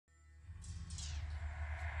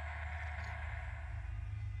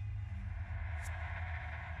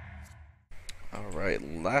Alright,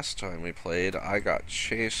 last time we played, I got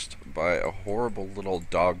chased by a horrible little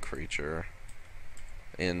dog creature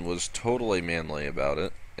and was totally manly about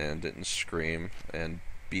it and didn't scream and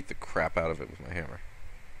beat the crap out of it with my hammer.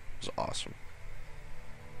 It was awesome.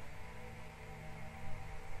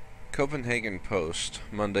 Copenhagen Post,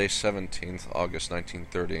 Monday 17th, August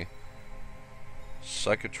 1930.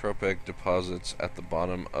 Psychotropic deposits at the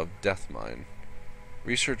bottom of Death Mine.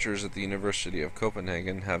 Researchers at the University of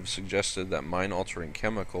Copenhagen have suggested that mine-altering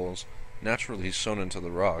chemicals naturally sewn into the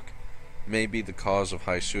rock may be the cause of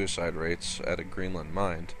high suicide rates at a Greenland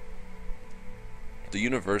mine. The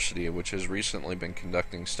university, which has recently been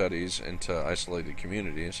conducting studies into isolated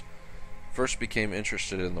communities, first became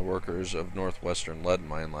interested in the workers of Northwestern Lead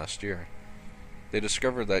Mine last year. They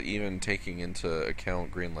discovered that even taking into account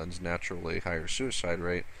Greenland's naturally higher suicide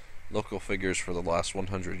rate, local figures for the last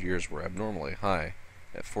 100 years were abnormally high,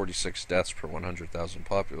 at 46 deaths per 100,000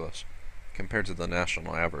 populace, compared to the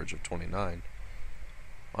national average of 29.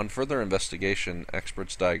 On further investigation,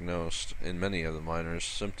 experts diagnosed in many of the miners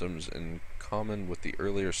symptoms in common with the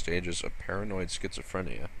earlier stages of paranoid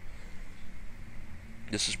schizophrenia.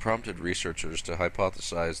 This has prompted researchers to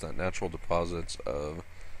hypothesize that natural deposits of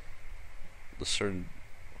lysergic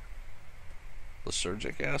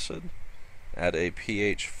acid at a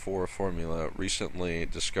pH 4 formula recently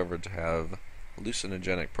discovered to have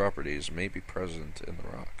hallucinogenic properties may be present in the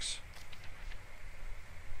rocks.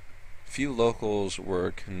 Few locals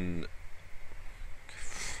were conductive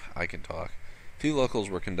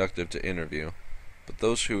to interview, but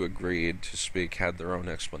those who agreed to speak had their own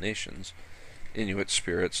explanations. Inuit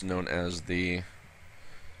spirits known as the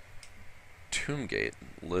Tombgate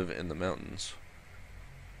live in the mountains.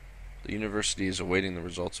 The university is awaiting the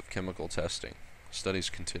results of chemical testing. Studies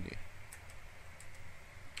continue.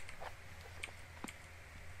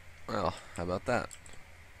 Well, how about that?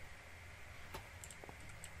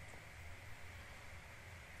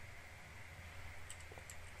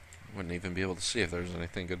 Wouldn't even be able to see if there's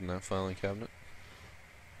anything good in that filing cabinet.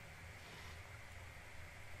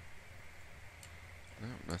 No,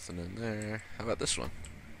 nothing in there. How about this one?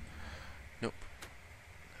 Nope.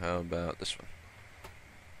 How about this one?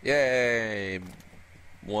 Yay!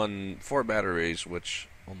 4 batteries, which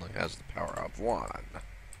only has the power of 1.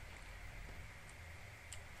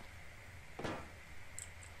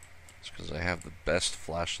 It's because I have the best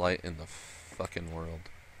flashlight in the fucking world.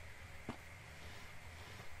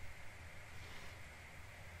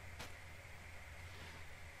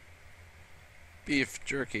 Beef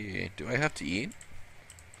jerky. Do I have to eat?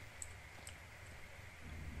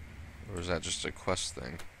 Or is that just a quest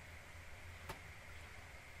thing?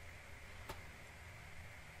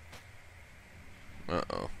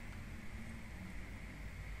 Uh-oh.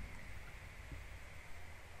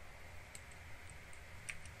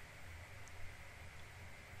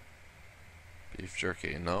 Beef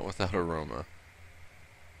jerky, not without aroma.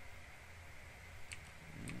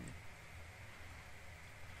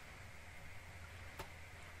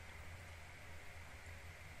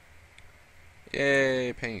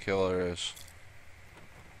 Yay, painkillers.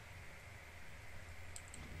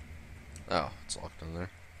 Oh, it's locked in there.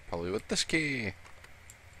 Probably with this key.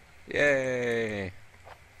 Yay!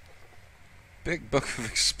 Big Book of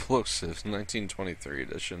Explosives, 1923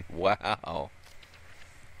 edition. Wow.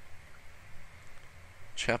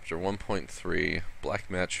 Chapter 1.3, Black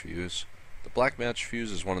Match Fuse. The black match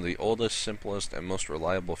fuse is one of the oldest, simplest, and most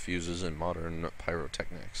reliable fuses in modern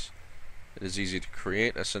pyrotechnics. It is easy to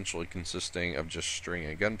create, essentially consisting of just string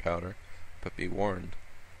and gunpowder, but be warned.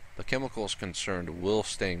 The chemicals concerned will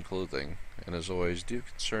stain clothing, and as always, due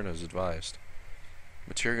concern as advised.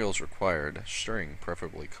 Materials required: string,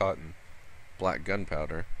 preferably cotton, black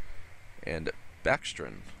gunpowder, and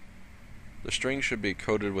Baxtrin. The string should be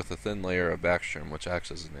coated with a thin layer of Baxtrin, which acts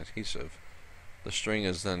as an adhesive. The string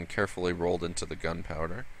is then carefully rolled into the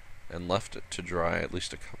gunpowder and left to dry at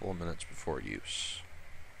least a couple of minutes before use.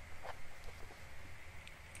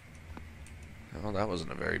 Well, that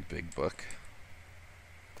wasn't a very big book.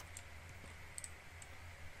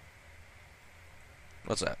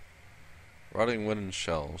 What's that? Rotting wooden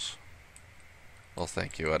shelves. Well,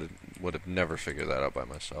 thank you. I would have never figured that out by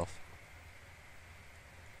myself.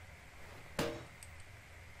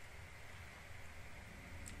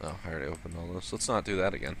 Oh, I already opened all this. Let's not do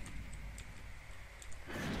that again.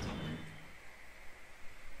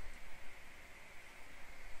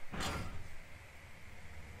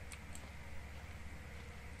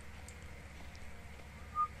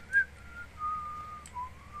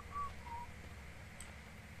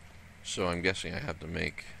 So I'm guessing I have to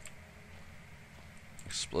make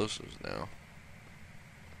explosives now.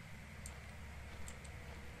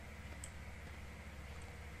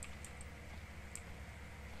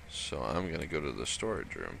 So I'm going to go to the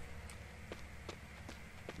storage room.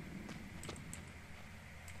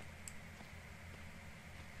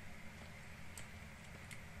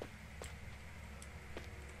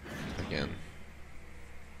 Again.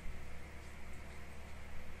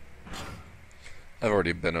 I've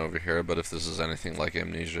already been over here, but if this is anything like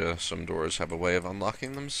Amnesia, some doors have a way of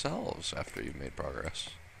unlocking themselves after you've made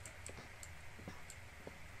progress.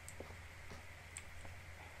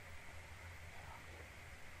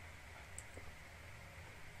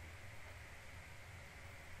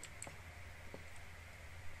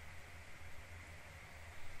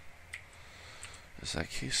 Is that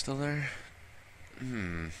key still there?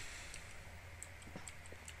 I'm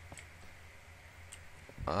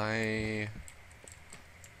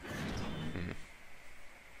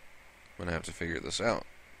gonna have to figure this out.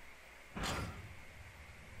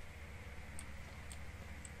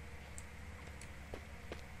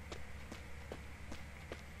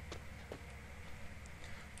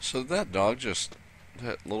 So that dog just,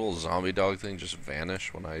 that little zombie dog thing just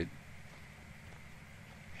vanished when I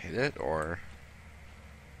hit it, or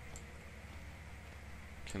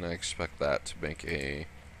can I expect that to make a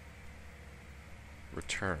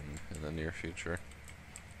return in the near future?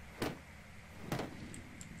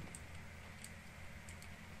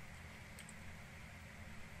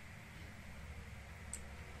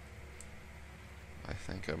 I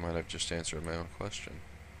think I might have just answered my own question.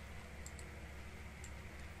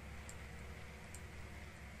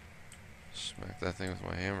 Smacked that thing with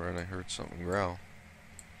my hammer and I heard something growl.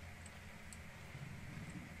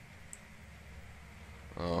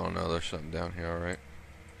 Oh no, there's something down here, alright.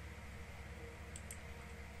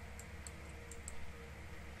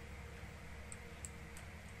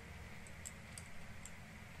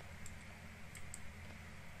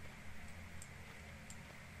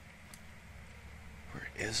 Where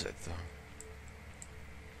is it though?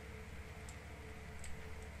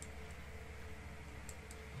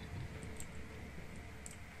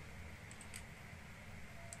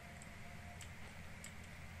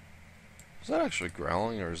 Is that actually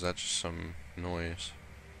growling, or is that just some noise?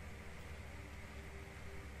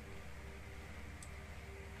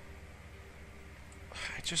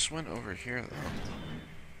 I just went over here, though.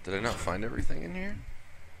 Did I not find everything in here?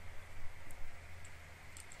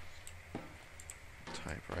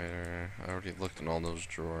 Typewriter. I already looked in all those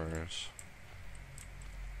drawers.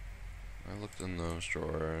 I looked in those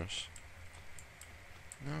drawers.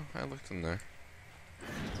 No, I looked in there.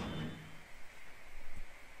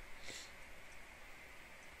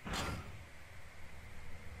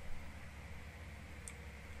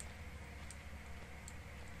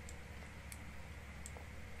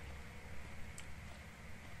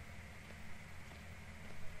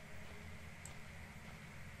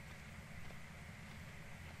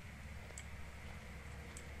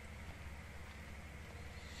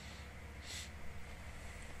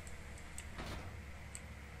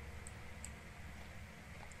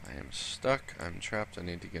 I am stuck. I'm trapped. I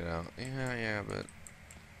need to get out. Yeah, but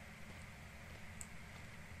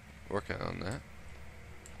working on that.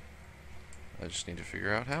 I just need to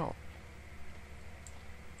figure out how.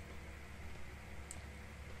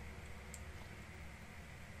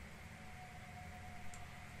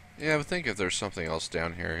 Yeah, I would think if there's something else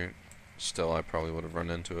down here, still I probably would have run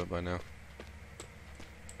into it by now.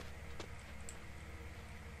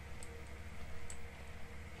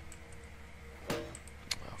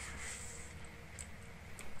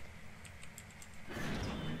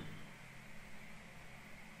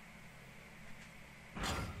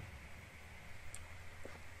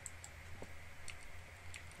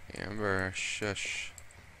 Amber, shush.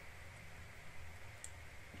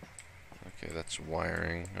 Okay, that's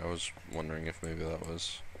wiring. I was wondering if maybe that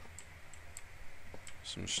was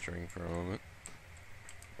some string for a moment.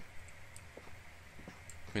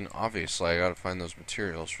 I mean, obviously I gotta find those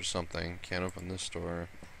materials for something. Can't open this door.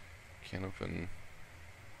 Can't open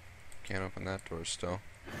that door still.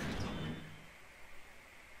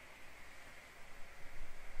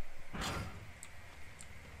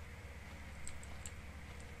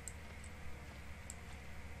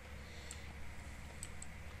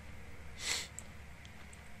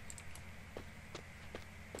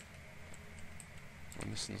 I'm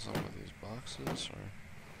missing some of these boxes,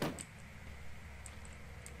 or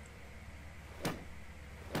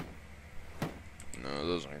no,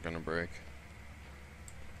 those aren't gonna break.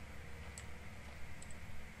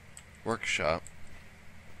 Workshop.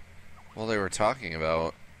 Well, they were talking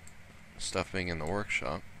about stuff being in the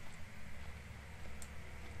workshop.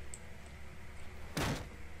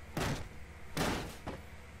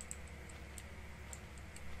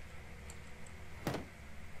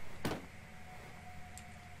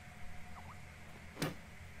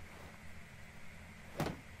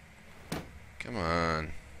 Come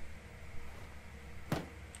on.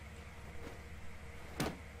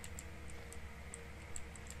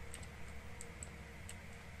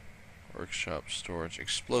 Workshop, storage,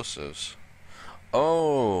 explosives.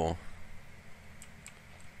 Oh!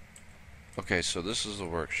 Okay, so this is the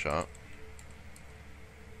workshop.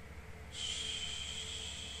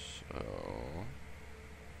 So...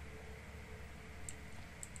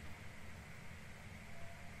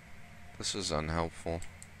 this is unhelpful.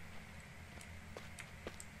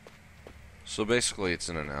 So basically it's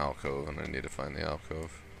in an alcove and I need to find the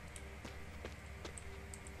alcove.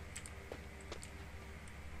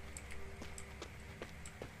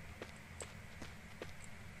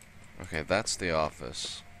 Okay, that's the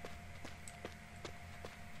office.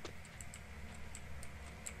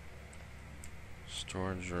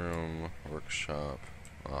 Storage room, workshop,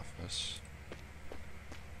 office.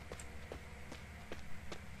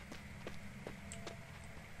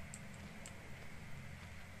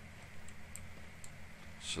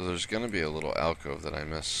 So there's gonna be a little alcove that I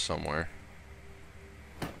missed somewhere.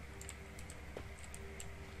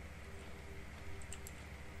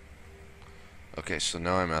 Okay, so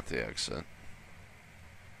now I'm at the exit.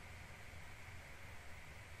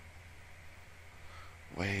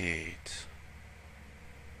 Wait.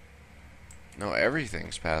 No,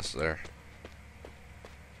 everything's past there.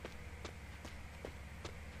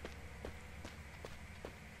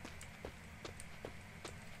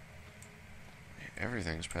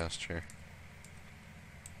 Everything's past here.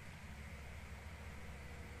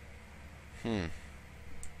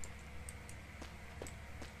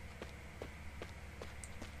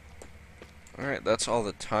 Alright, that's all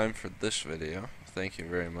the time for this video. Thank you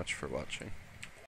very much for watching.